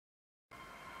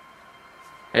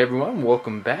Hey everyone,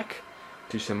 welcome back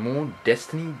to some more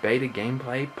Destiny Beta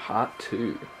Gameplay Part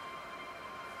 2.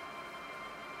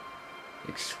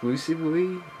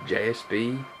 Exclusively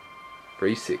JSB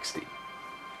 360.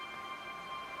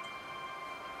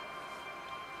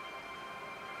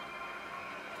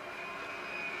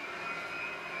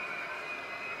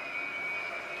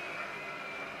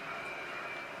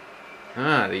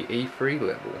 The E3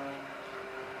 level.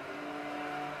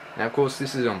 Now of course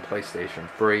this is on PlayStation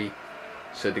 3,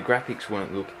 so the graphics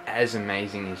won't look as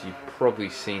amazing as you've probably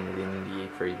seen it in the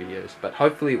E3 videos, but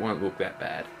hopefully it won't look that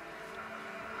bad.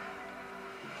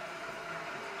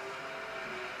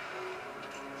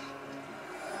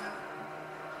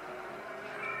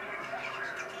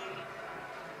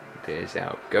 There's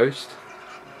our ghost.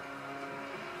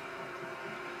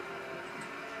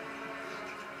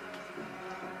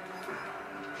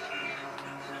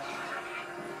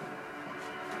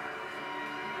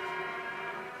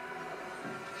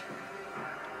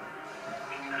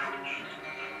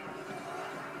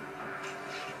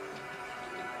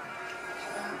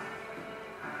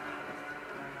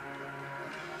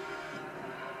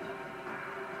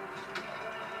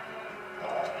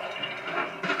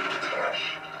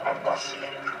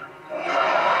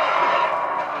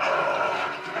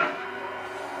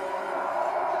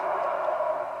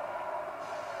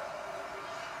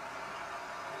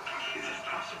 Is this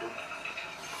possible?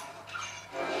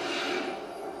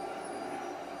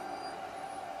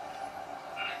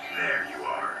 There you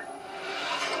are.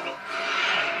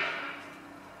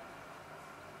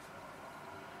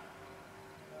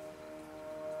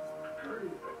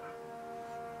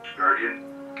 Guardian?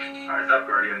 Eyes up,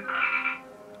 Guardian.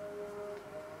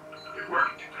 It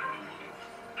worked.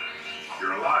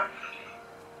 You're alive.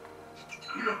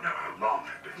 You don't know how long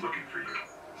I've been looking for you.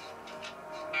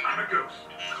 I'm a ghost.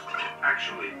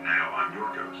 Actually, now I'm your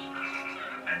ghost.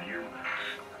 And you,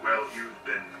 well, you've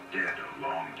been dead a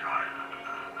long time.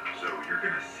 So you're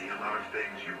gonna see a lot of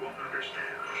things you won't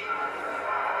understand.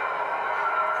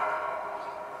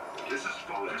 This is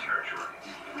fallen territory.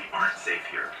 We aren't safe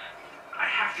here. I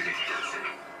have to get you to the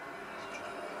city.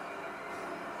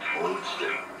 Hold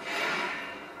still.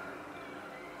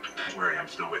 Don't worry, I'm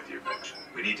still with you.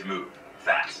 We need to move.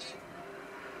 Fast.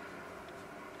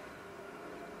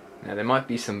 Now there might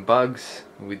be some bugs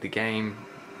with the game,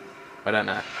 I don't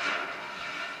know.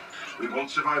 We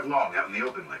won't survive long out in the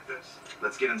open like this.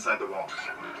 Let's get inside the walls.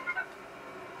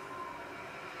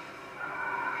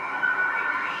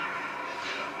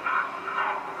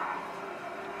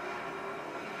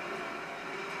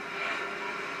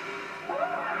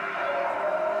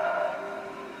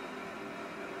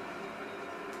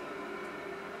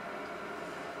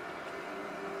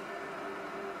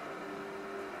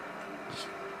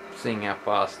 Seeing how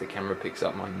fast the camera picks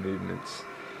up my movements.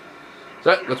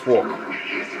 So, let's walk.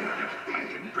 I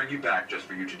didn't bring you back just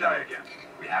for you to die again.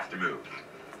 We have to move.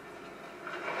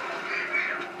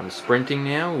 I'm sprinting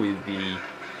now with the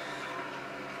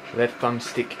left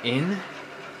thumbstick in.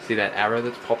 See that arrow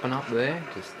that's popping up there?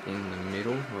 Just in the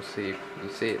middle. We'll see if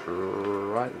you see it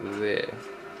right there.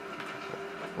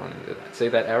 Run into that. See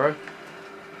that arrow?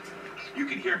 You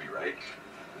can hear me, right?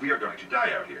 We are going to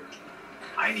die out here.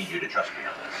 I need you to trust me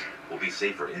on this. We'll be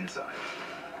safer inside.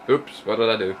 Oops, what did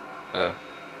I do?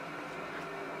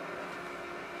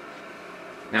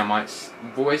 Now my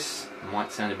voice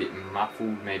might sound a bit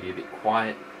muffled, maybe a bit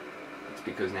quiet. It's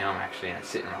because now I'm actually going to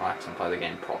sit and relax and play the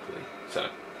game properly. So,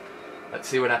 let's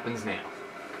see what happens now.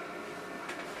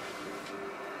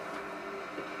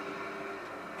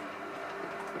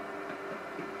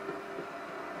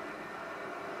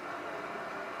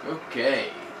 Okay,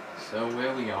 so where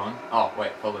are we going? Oh,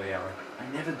 wait, follow the arrow. I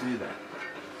never do that.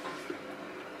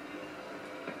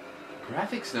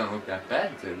 Graphics don't look that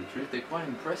bad, to tell the truth. They're quite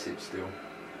impressive still.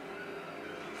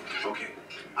 Okay,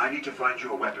 I need to find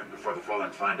you a weapon before the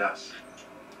Fallen find us.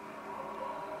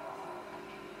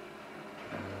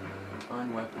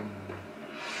 Find weapon.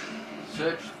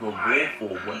 Search for war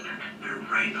for weapon. They're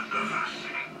right above us.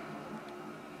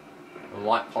 The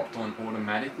light popped on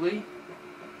automatically.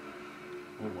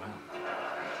 Oh wow.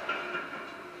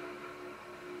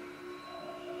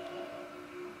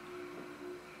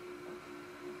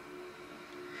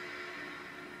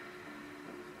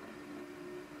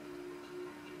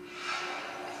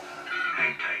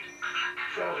 Hang tight.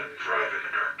 Fallen thrive in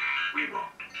the dark. We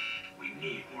won't. We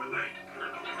need more light.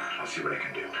 I'll see what I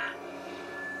can do.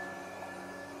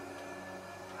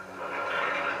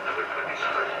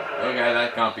 Okay,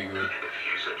 that can't be good. In a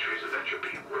few centuries of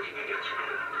entropy working against me.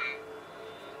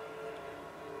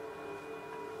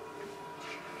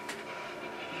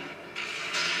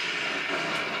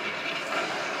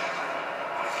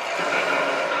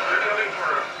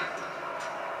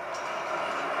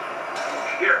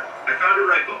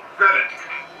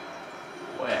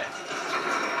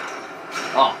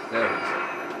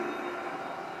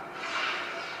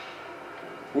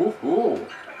 Ooh, ooh.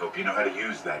 I hope you know how to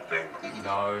use that thing.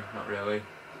 No, not really.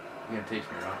 You're gonna teach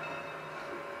me, right?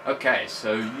 Okay,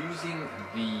 so using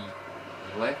the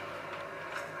left.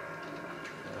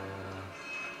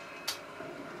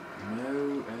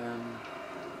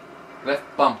 Left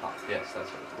bumper. Yes, that's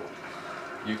what it's called.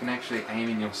 You can actually aim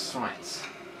in your sights.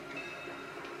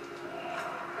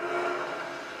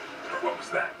 What was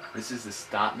that? This is the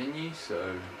start menu,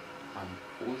 so I'm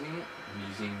pausing it. I'm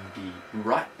using the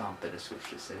right bumper to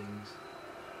switch the settings.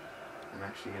 I'm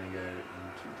actually going to go into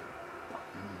the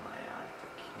button layout if I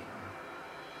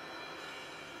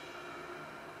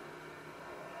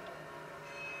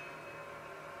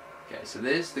can. Okay, so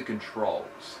there's the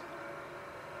controls.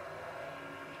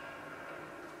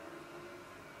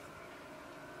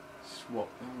 Swap.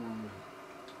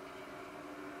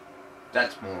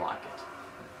 That's more like it.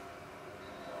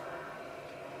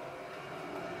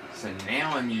 So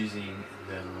now I'm using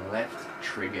the left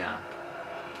trigger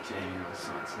to aim in the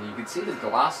sights. And you can see the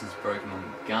glass is broken on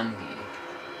the gun here.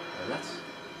 So that's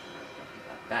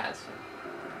not bad. So.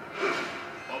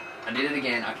 Oh, I did it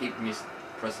again. I keep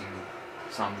pressing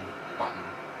some button.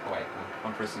 Oh wait,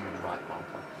 I'm pressing the right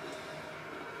bumper.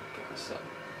 Okay, so.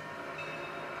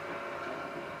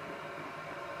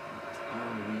 What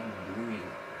are we doing?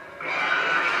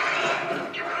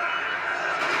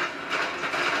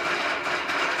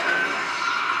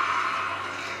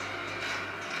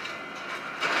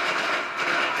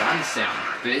 Gun sound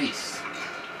beast.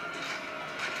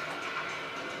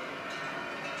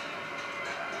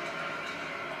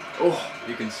 Oh,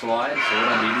 you can slide. So what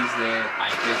I did is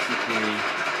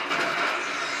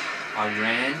I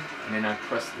ran and then I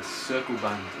pressed the circle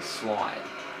button to slide.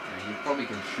 Now you probably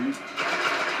can shoot.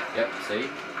 Yep, see?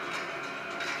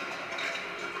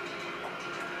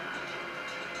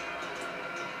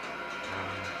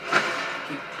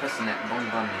 Keep pressing that wrong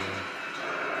button again.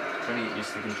 Trying to get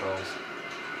used to the controls.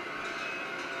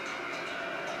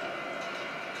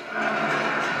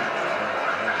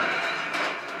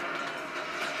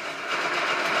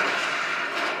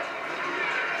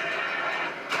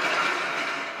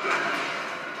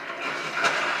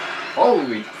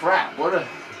 Holy crap,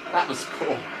 that was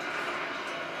cool.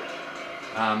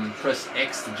 Press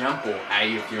X to jump, or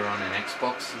A if you're on an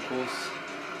Xbox, of course.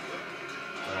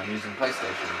 But I'm using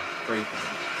PlayStation 3 thing.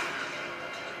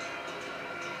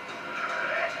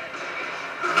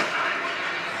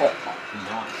 Oh,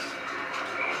 nice.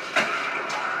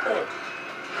 Oh.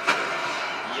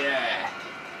 Yeah.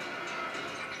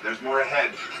 There's more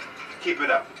ahead. Keep it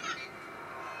up.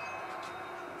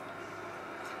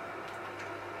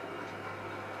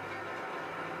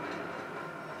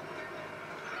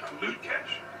 Loot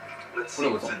cache. Let's see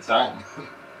what's inside.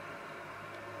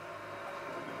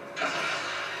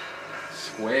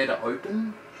 Square to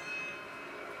open,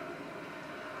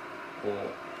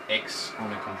 or X on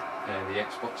the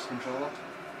Xbox controller.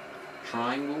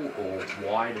 Triangle or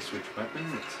Y to switch weapon.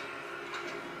 And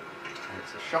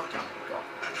it's a shotgun we've got.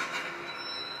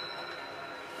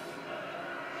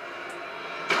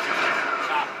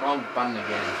 Ah, wrong button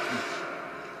again.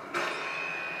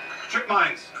 Trip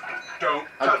mines. Don't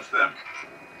touch them.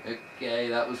 Okay,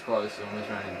 that was close. I almost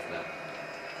ran into that.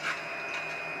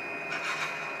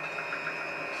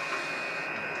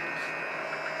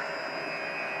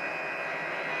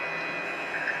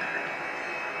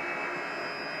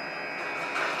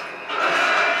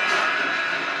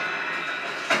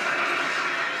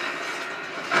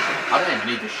 I don't even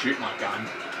need to shoot my gun.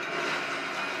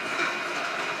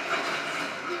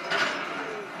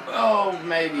 Oh,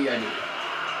 maybe I do.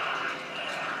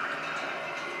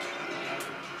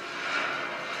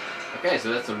 Okay, so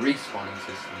that's a respawning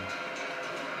system.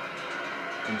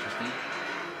 Interesting.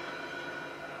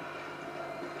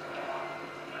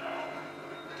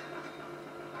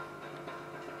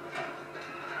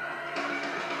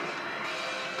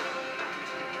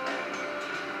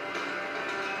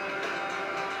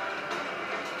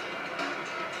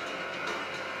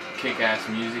 Kick-ass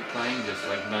music playing, just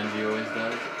like Bungie always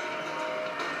does.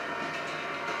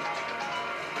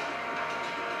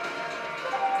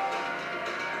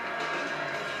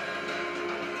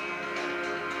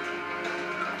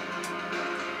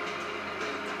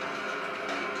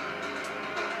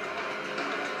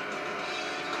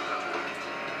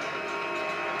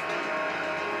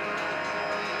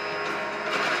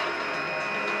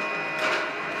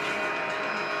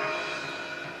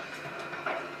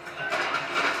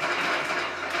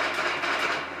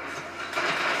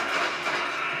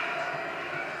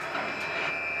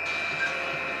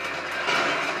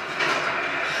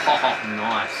 Oh,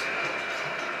 nice.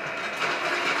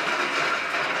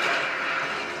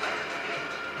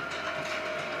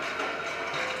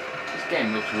 This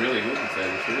game looks really good, to say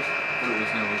the truth. I thought it was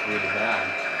going to look really bad.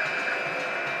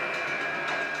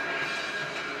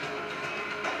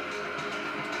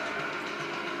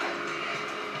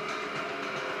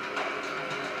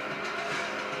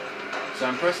 So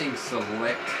I'm pressing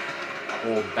select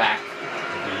or back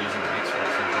if you're using an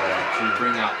Xbox controller to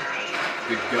bring up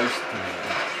the ghost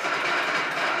command.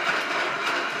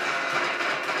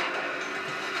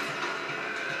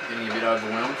 Getting a bit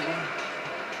overwhelmed here.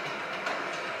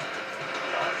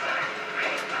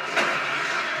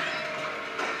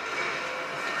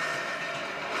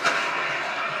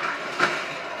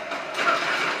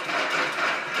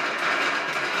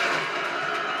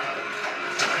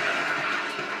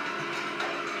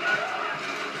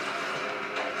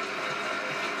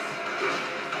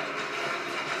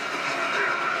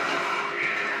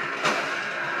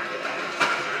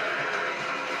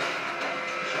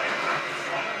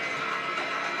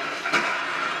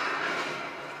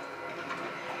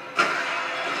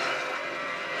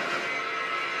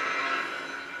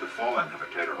 Fallen have a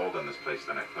tighter hold on this place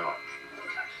than I thought.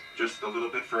 Just a little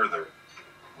bit further.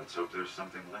 Let's hope there's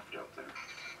something left out there.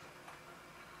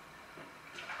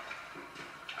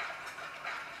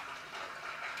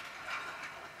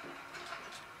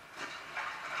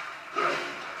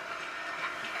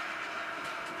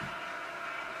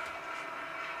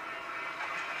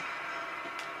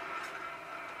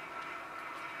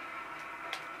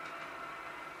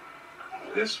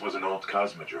 This was an old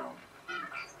cosmodrome.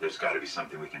 There's got to be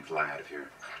something we can fly out of here.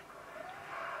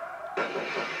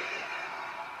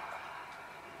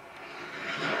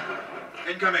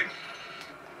 Incoming!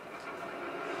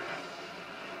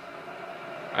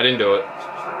 I didn't do it.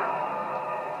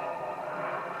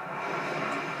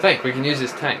 Tank, we can use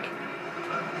this tank.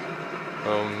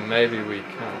 Well, maybe we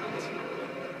can't.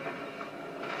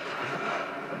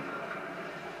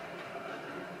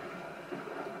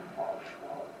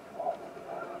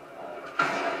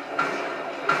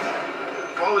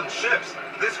 Fallen ships,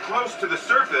 this close to the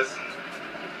surface.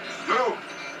 Move!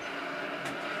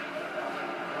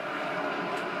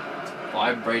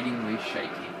 Vibratingly shaky.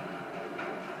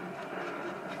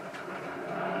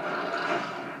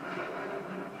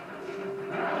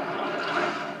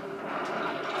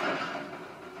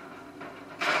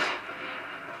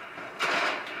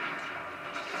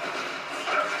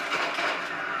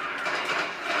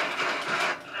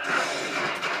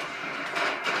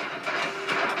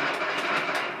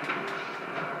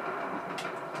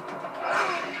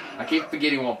 I keep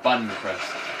forgetting what button to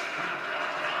press.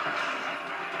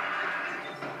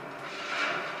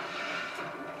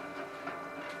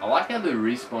 I like how the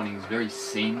respawning is very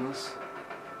seamless.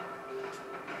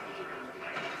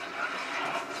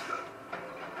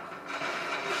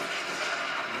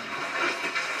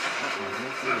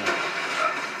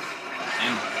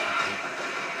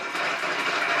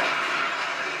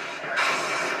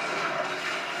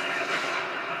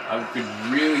 I could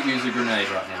really use a grenade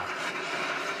right now.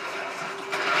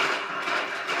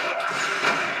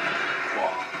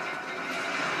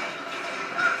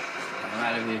 I'm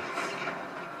out of here.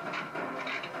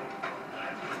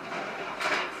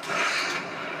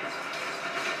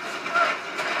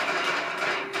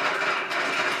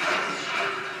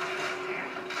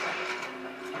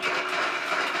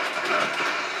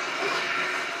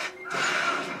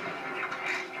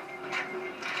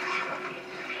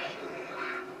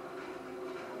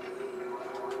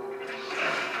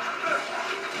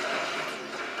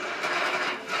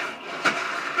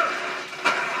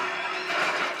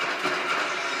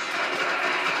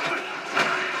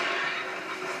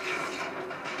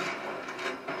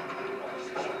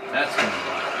 That's gonna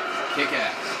like kick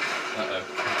ass. Uh-oh.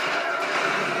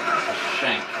 A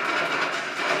shank.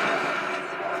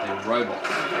 They're robots.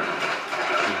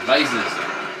 With lasers.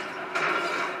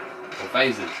 Or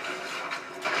phasers.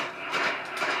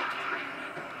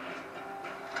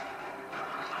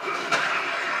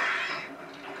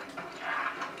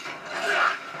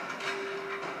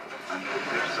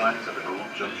 There's signs of an old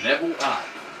junction. Level up.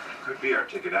 Could be our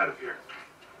ticket out of here.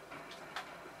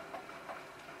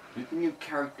 With the new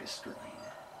character screen.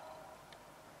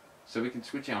 So we can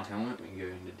switch our helmet, we can go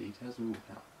into details. Ooh, no.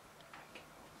 I can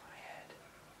move my head.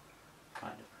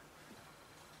 Kind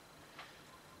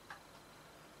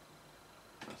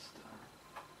of. Just,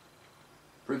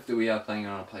 proof that we are playing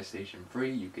on a PlayStation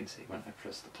 3, you can see when I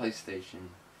press the PlayStation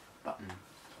button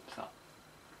pops up.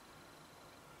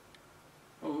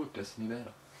 Oh, look, Destiny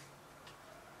Beta.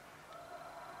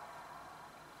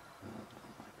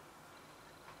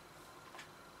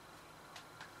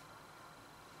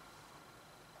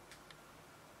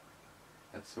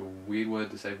 That's a weird word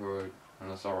to say for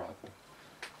an assault rifle.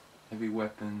 Heavy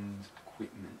weapons,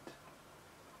 equipment.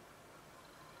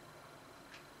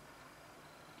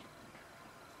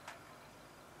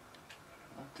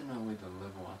 know where the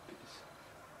level up is.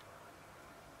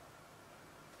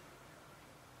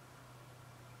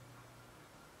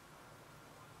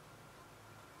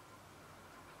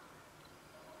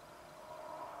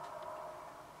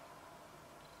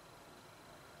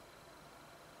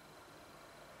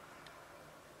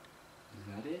 Is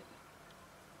that it?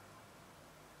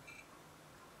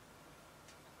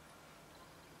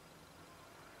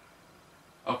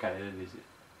 Okay, that is it.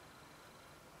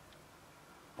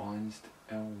 Binds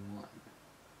to L1.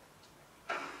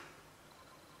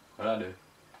 What'd I do?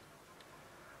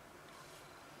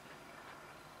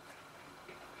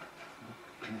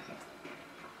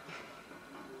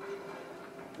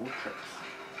 Fortress.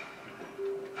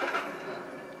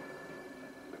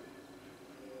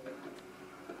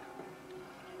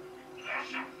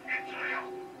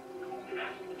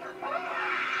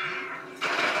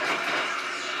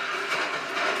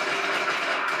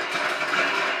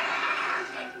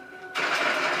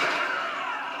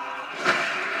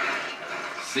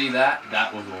 See that?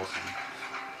 That was awesome.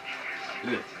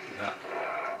 Look at that.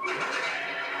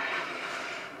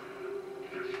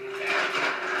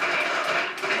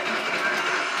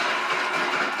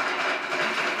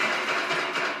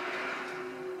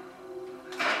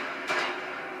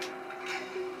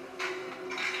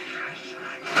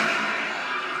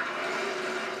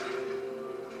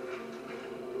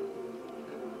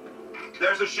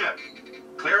 There's a ship.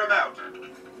 Clear him out.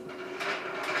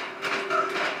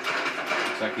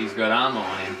 Looks like he's got armor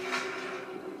on him.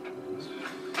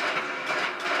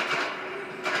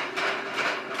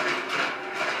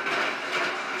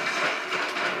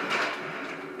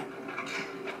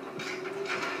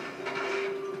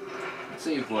 Let's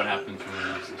see what happens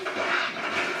when we use this shot.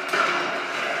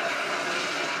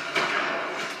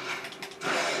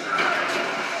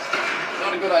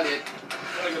 Not a good idea.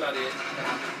 Not a good idea.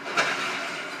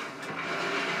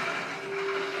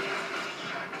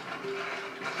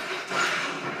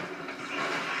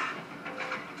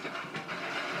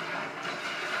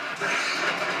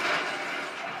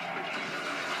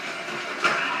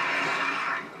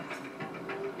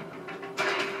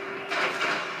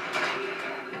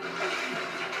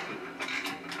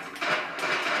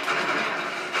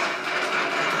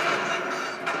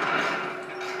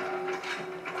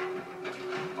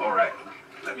 All right.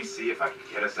 Let me see if I can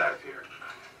get us out of here.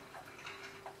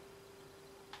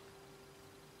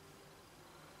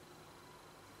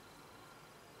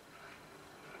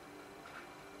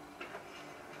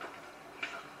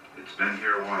 It's been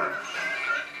here a while.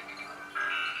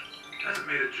 Hasn't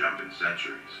made a jump in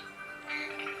centuries.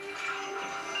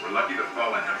 We're lucky the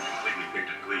Fallen haven't completely picked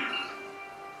it clean.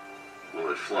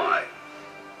 Will it fly?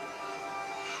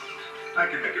 I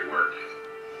can make it work.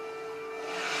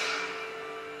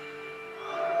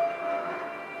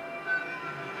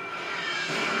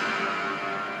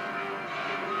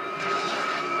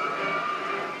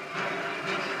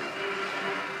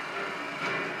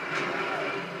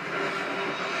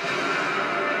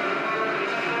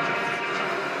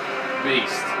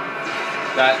 Beast.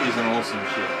 That is an awesome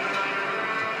ship.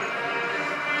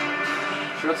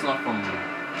 Sure it's not from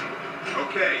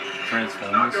Okay. Not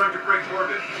Transformers? going to break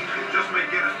orbit. It just may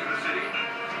get us to the city.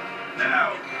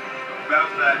 Now, about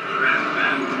that grand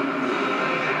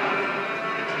map.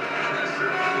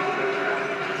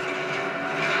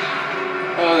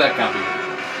 Oh, that can't be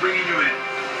good. Bringing you in.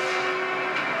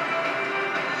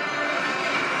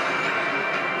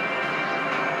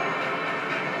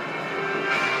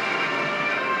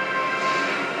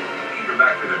 You can come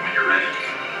back with it when you're ready.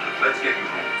 Let's get you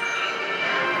home.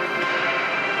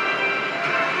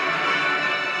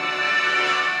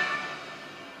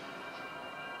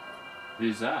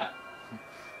 Who's that?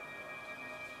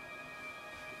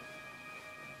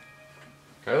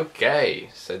 Okay,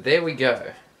 so there we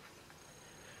go.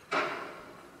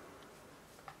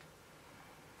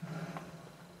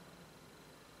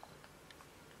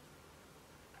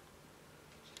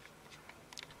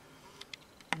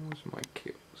 Where's my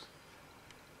kills?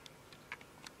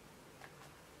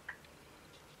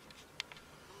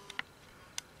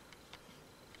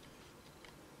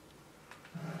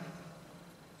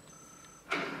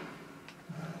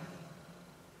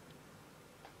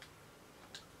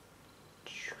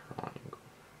 Triangle.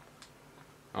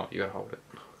 Oh, you gotta hold it.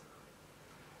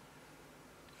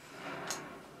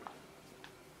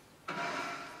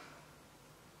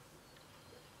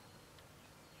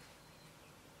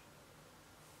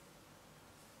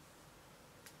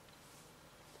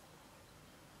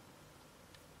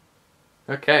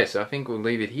 Okay, so I think we'll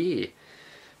leave it here.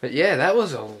 But yeah, that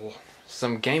was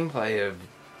some gameplay of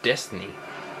Destiny.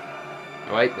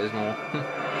 Oh wait, there's more.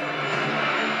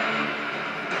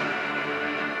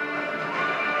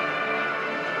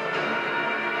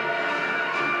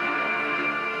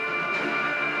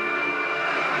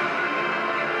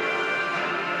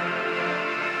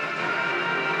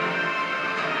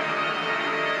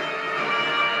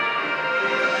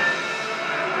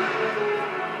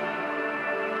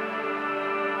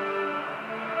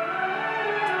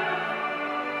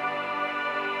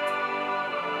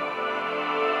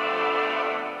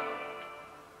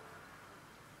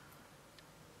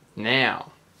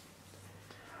 Now.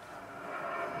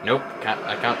 Nope,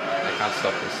 I can't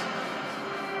stop this.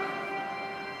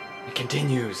 It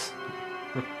continues.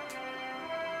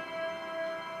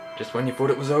 Just when you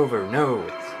thought it was over, no,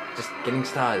 it's just getting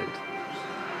started.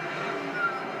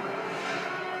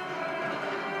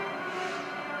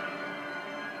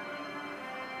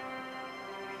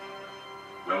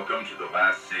 Welcome to the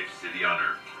last safe city on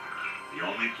Earth. The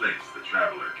only place the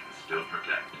traveler can still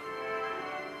protect.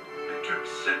 It took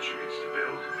centuries to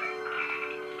build.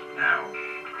 Now,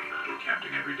 we're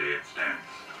counting every day it stands.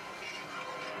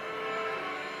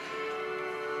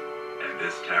 And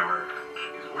this tower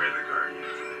is where the Guardians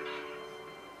live.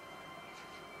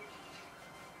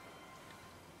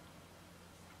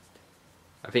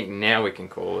 I think now we can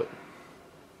call it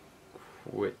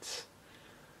quits.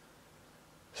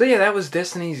 So yeah, that was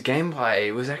Destiny's gameplay.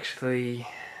 It was actually,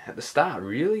 at the start,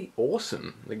 really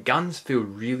awesome. The guns feel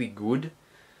really good.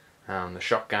 The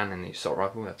shotgun and the assault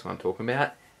rifle, that's what I'm talking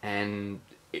about. And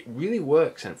it really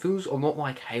works, and it feels a lot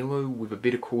like Halo with a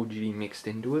bit of Call of Duty mixed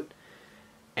into it.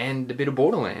 And a bit of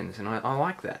Borderlands, and I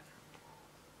like that.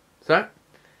 So,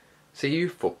 see you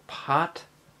for part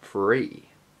 3.